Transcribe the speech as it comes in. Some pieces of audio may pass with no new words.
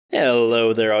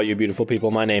Hello there, all you beautiful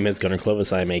people. My name is Gunnar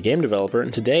Clovis. I am a game developer,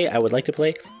 and today I would like to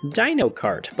play Dino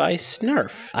Kart by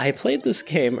Snarf. I played this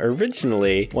game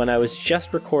originally when I was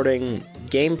just recording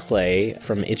gameplay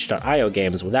from itch.io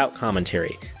games without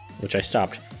commentary, which I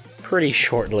stopped pretty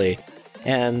shortly.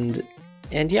 And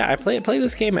yeah, I played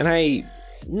this game, and I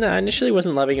initially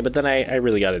wasn't loving it, but then I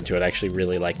really got into it. I actually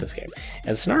really like this game.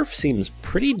 And Snarf seems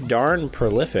pretty darn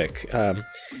prolific.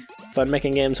 Fun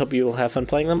making games, hope you will have fun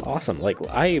playing them. Awesome. Like,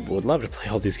 I would love to play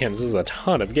all these games. This is a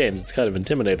ton of games. It's kind of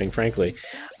intimidating, frankly.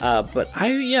 But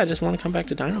I just want to come back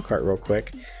to Dino Kart real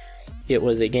quick. It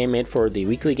was a game made for the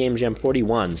Weekly Game Jam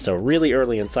 41, so really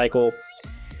early in cycle.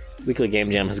 Weekly Game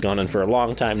Jam has gone on for a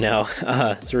long time now.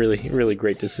 It's really, really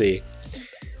great to see.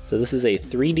 So this is a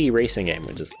 3D racing game,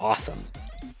 which is awesome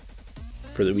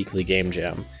for the Weekly Game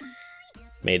Jam.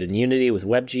 Made in Unity with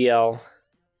WebGL.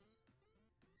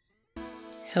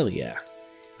 Hell yeah.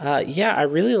 Yeah, I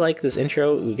really like this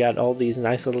intro. We got all these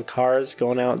nice little cars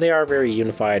going out. They are very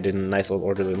unified in a nice little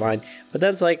orderly line. But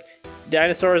then it's like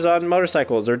dinosaurs on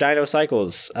motorcycles or dino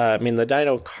cycles. I mean, the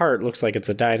Dino Kart looks like it's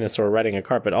a dinosaur riding a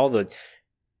cart, but all the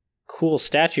cool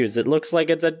statues, it looks like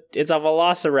it's a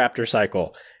velociraptor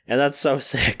cycle. And that's so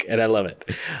sick, and I love it.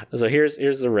 So here's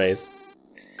the race.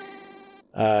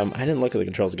 I didn't look at the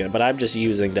controls again, but I'm just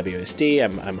using WSD.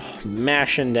 I'm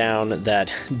mashing down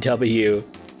that W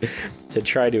to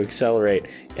try to accelerate,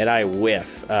 and I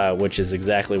whiff, which is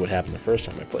exactly what happened the first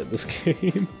time I played this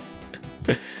game.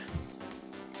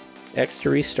 X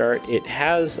to restart. It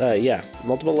has, yeah,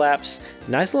 multiple laps.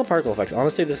 Nice little particle effects.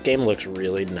 Honestly, this game looks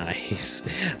really nice,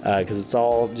 because it's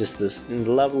all just this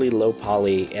lovely low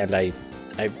poly, and I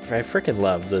freaking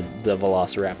love the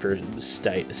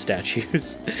Velociraptor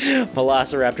statues.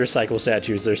 Velociraptor cycle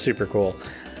statues, they're super cool.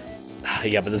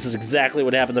 Yeah, but this is exactly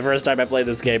what happened the first time I played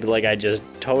this game. Like, I just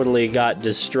totally got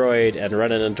destroyed and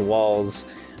running into walls.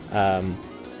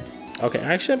 Okay,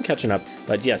 actually I'm catching up,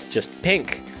 but yes, just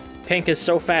Pink. Pink is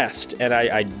so fast, and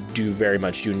I do very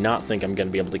much do not think I'm going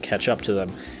to be able to catch up to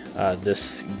them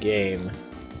this game,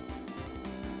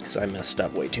 because I messed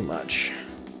up way too much.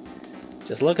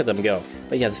 Just look at them go.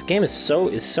 But yeah, this game is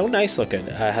so nice looking.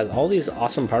 Has all these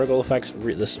awesome particle effects.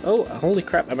 Oh, holy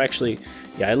crap! I'm actually,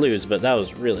 yeah, I lose, but that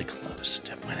was really close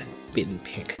to winning, beating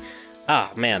Pink.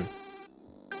 Ah, man.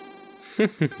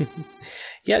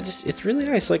 Yeah, it's really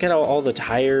nice. Look at how all the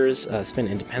tires spin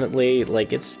independently.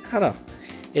 Like, it's, I don't know.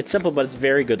 It's simple, but it's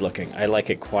very good looking. I like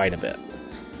it quite a bit.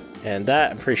 And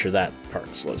that, I'm pretty sure that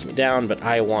part slows me down, but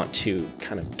I want to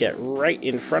kind of get right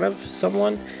in front of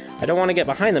someone. I don't want to get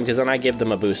behind them, because then I give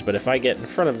them a boost, but if I get in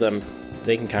front of them,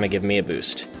 they can kind of give me a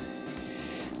boost.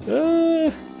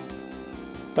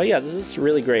 But yeah, this is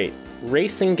really great.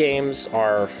 Racing games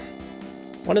are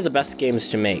one of the best games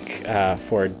to make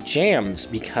for jams,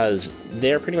 because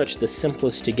they're pretty much the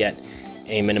simplest to get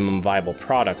a minimum viable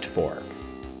product for.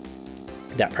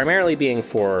 That primarily being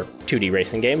for 2D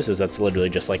racing games, as that's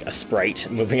literally just like a sprite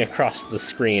moving across the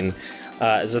screen.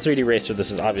 As a 3D racer,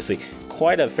 this is obviously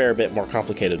quite a fair bit more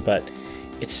complicated, but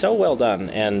it's so well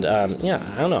done. And yeah,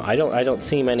 I don't know. I don't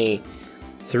see many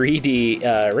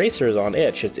 3D racers on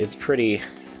itch. It's pretty.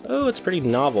 Oh, it's pretty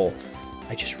novel.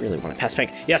 I just really want to pass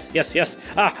Pink. Yes, yes, yes.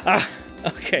 Ah.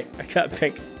 Okay, I got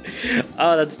Pink.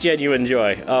 Oh, that's genuine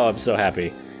joy. Oh, I'm so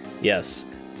happy. Yes.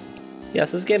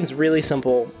 Yes, this game's really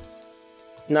simple.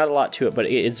 Not a lot to it, but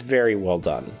it's very well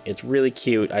done. It's really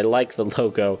cute. I like the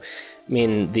logo. I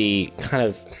mean, the kind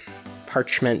of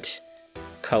parchment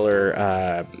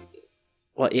color,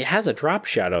 well, it has a drop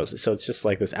shadows, so it's just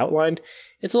like this outlined.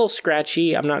 It's a little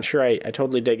scratchy. I'm not sure I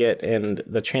totally dig it, and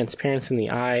the transparency in the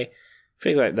eye, I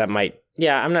feel like that might,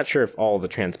 yeah, I'm not sure if all the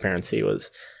transparency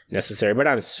was necessary, but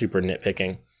I'm super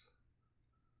nitpicking.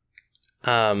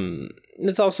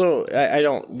 It's also, I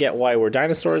don't get why we're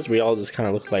dinosaurs. We all just kind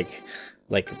of look like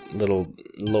little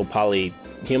low poly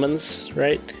humans,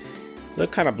 right?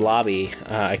 Look kind of blobby.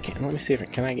 Let me see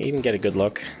if can I even get a good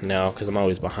look? No, because I'm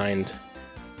always behind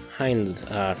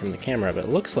from the camera. But it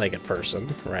looks like a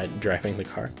person, right, driving the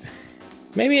car.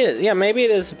 Maybe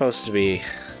it is supposed to be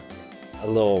a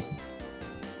little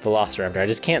velociraptor. I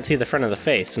just can't see the front of the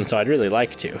face, and so I'd really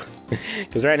like to,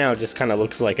 because right now it just kind of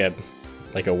looks like a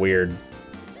weird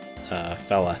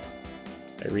fella.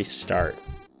 I restart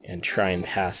and try and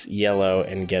pass yellow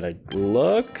and get a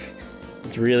look.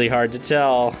 It's really hard to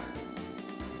tell.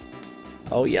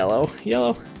 Oh, yellow.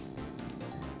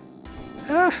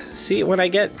 Ah, see, when I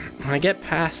get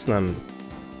past them,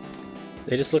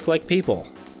 they just look like people.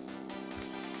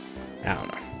 I don't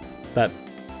know. But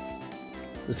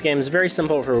this game is very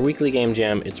simple for a weekly game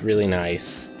jam. It's really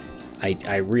nice.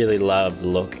 I really love the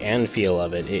look and feel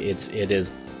of it. It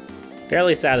is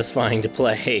fairly satisfying to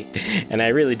play, and I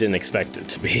really didn't expect it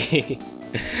to be.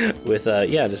 With,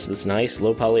 yeah, just this nice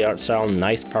low poly art style,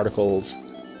 nice particles,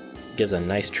 gives a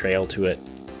nice trail to it.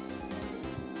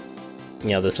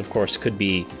 You know, this, of course, could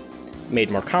be made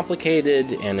more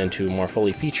complicated and into a more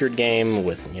fully featured game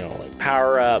with, you know, like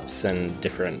power-ups and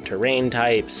different terrain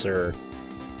types, or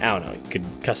I don't know, you could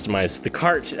customize the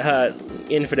kart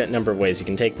infinite number of ways. You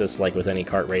can take this like with any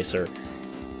kart racer,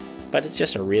 but it's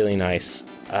just a really nice,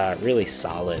 really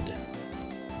solid,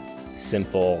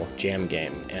 simple jam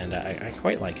game, and I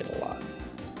quite like it a lot.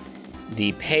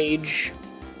 The page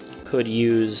could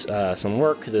use some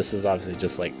work. This is obviously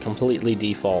just like completely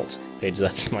default page.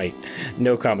 That's my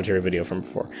no commentary video from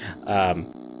before.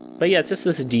 But yeah, it's just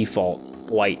this default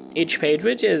white itch page,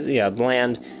 which is, yeah,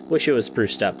 bland. Wish it was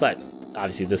spruced up, but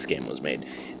obviously this game was made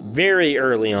very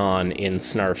early on in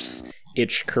Snarf's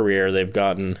itch career. They've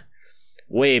gotten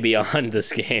way beyond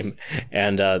this game,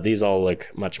 and these all look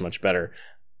much, much better.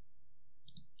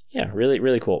 Yeah, really,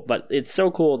 really cool. But it's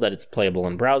so cool that it's playable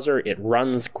in browser. It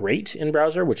runs great in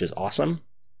browser, which is awesome.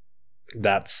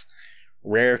 That's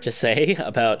rare to say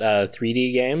about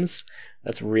 3D games.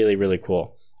 That's really, really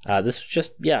cool. This is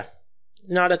just, yeah,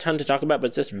 not a ton to talk about, but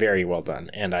it's just very well done.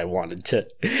 And I wanted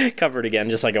to cover it again,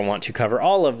 just like I want to cover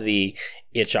all of the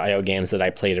itch.io games that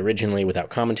I played originally without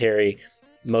commentary,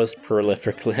 most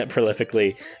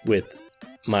prolifically with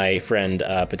my friend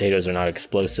Potatoes Are Not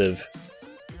Explosive.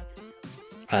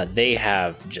 They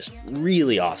have just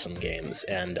really awesome games,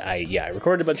 and I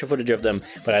recorded a bunch of footage of them,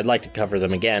 but I'd like to cover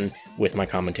them again with my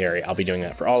commentary. I'll be doing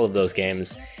that for all of those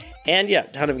games. And yeah,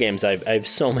 ton of games. I have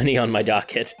so many on my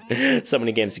docket, so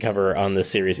many games to cover on this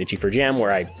series, Itchy for Jam,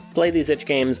 where I play these itch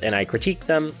games and I critique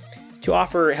them to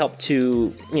offer help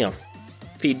to, you know,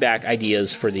 feedback,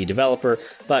 ideas for the developer,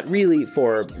 but really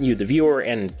for you, the viewer,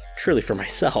 and truly for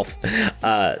myself,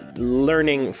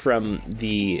 learning from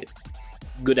the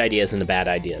good ideas and the bad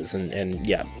ideas, and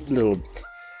yeah, little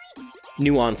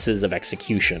nuances of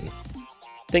execution.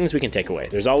 Things we can take away.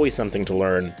 There's always something to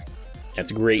learn.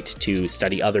 It's great to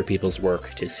study other people's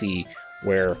work to see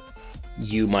where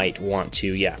you might want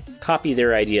to, yeah, copy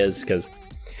their ideas, because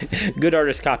good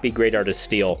artists copy, great artists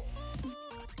steal.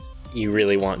 You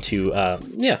really want to,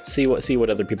 yeah, see what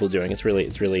other people are doing. It's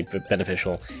really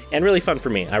beneficial and really fun for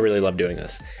me. I really love doing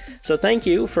this. So thank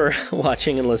you for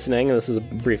watching and listening. This is a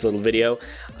brief little video.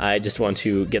 I just want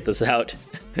to get this out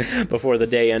before the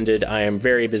day ended. I am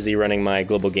very busy running my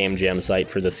Global Game Jam site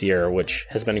for this year, which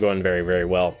has been going very, very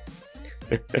well.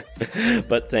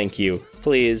 But thank you.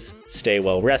 Please stay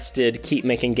well rested. Keep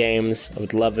making games. I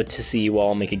would love to see you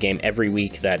all make a game every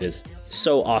week. That is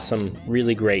so awesome.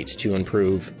 Really great to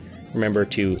improve. Remember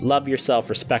to love yourself,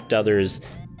 respect others,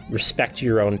 respect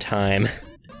your own time,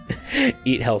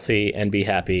 eat healthy, and be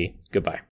happy. Goodbye.